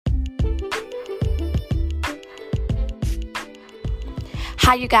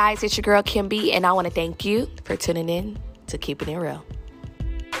Hi, you guys. It's your girl, Kim B, and I want to thank you for tuning in to Keeping It Real.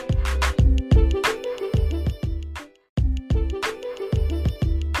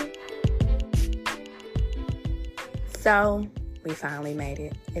 So, we finally made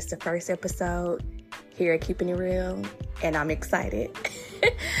it. It's the first episode here at Keeping It Real, and I'm excited.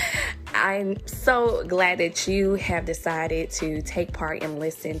 I'm so glad that you have decided to take part and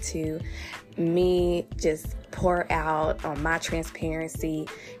listen to me just pour out on my transparency,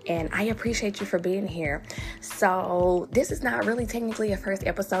 and I appreciate you for being here. So this is not really technically a first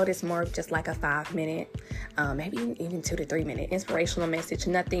episode. It's more of just like a 5-minute, maybe even 2 to 3 minute inspirational message.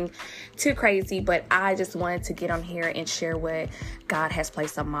 Nothing too crazy, but I just wanted to get on here and share what God has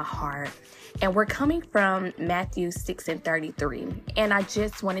placed on my heart. And we're coming from Matthew 6:33. And I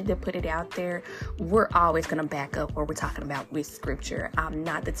just wanted to put it out there. We're always going to back up what we're talking about with scripture. I'm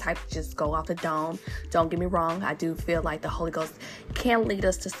not the type to just go off the dome. Don't get me wrong. I do feel like the Holy Ghost can lead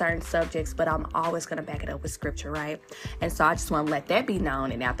us to certain subjects, but I'm always going to back it up with scripture, right? And so I just want to let that be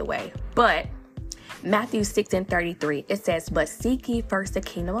known and out the way. But Matthew 6:33, it says, "But seek ye first the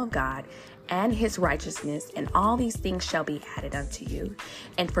kingdom of God and his righteousness, and all these things shall be added unto you."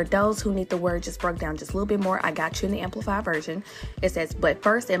 And for those who need the word just broke down just a little bit more, I got you in the Amplified version. It says, "But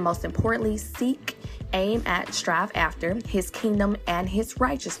first and most importantly, seek, aim at, strive after his kingdom and his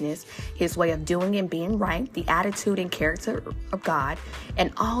righteousness, his way of doing and being right, the attitude and character of God,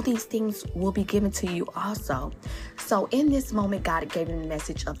 and all these things will be given to you also." So in this moment, God gave me the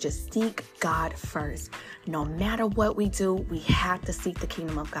message of just seek God first. No matter what we do, we have to seek the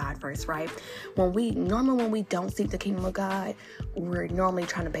kingdom of God first, right? When we don't seek the kingdom of God, we're normally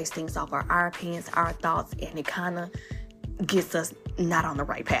trying to base things off our opinions, our thoughts, and it kind of gets us not on the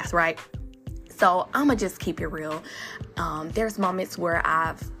right path, right? So I'm going to just keep it real. There's moments where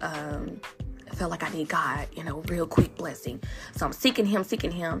I've felt like I need God, real quick blessing. So I'm seeking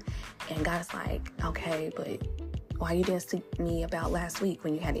him. And God's like, okay, but why you didn't seek me about last week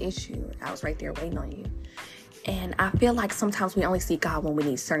when you had an issue? I was right there waiting on you. And I feel like sometimes we only seek God when we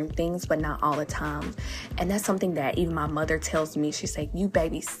need certain things, but not all the time. And that's something that even my mother tells me. She said, "You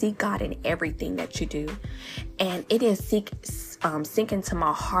baby, seek God in everything that you do." And it didn't sink into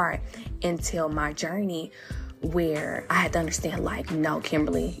my heart until my journey, where I had to understand, like, no,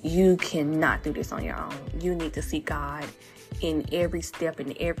 Kimberly, you cannot do this on your own. You need to seek God in every step,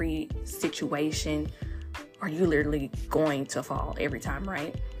 in every situation, or you literally going to fall every time,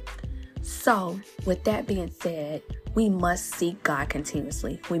 right? So with that being said, we must seek God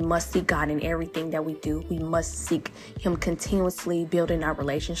continuously. We must seek God in everything that we do. We must seek him continuously, building our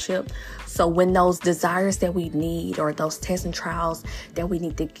relationship. So when those desires that we need, or those tests and trials that we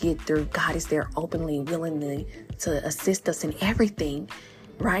need to get through, God is there openly, willingly to assist us in everything,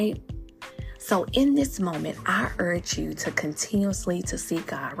 right? So in this moment, I urge you to continuously to seek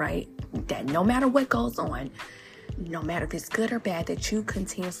God, right? That no matter what goes on, no matter if it's good or bad, that you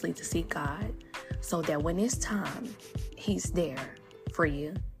continuously to seek God, so that when it's time, he's there for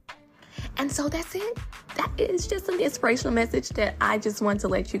you. And so that's it. That is just an inspirational message that I just want to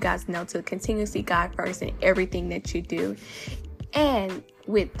let you guys know, to continue to seek God first in everything that you do, and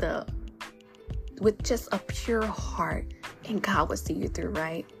with just a pure heart, and God will see you through,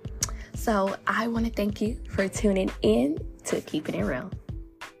 right? So I want to thank you for tuning in to Keeping It Real.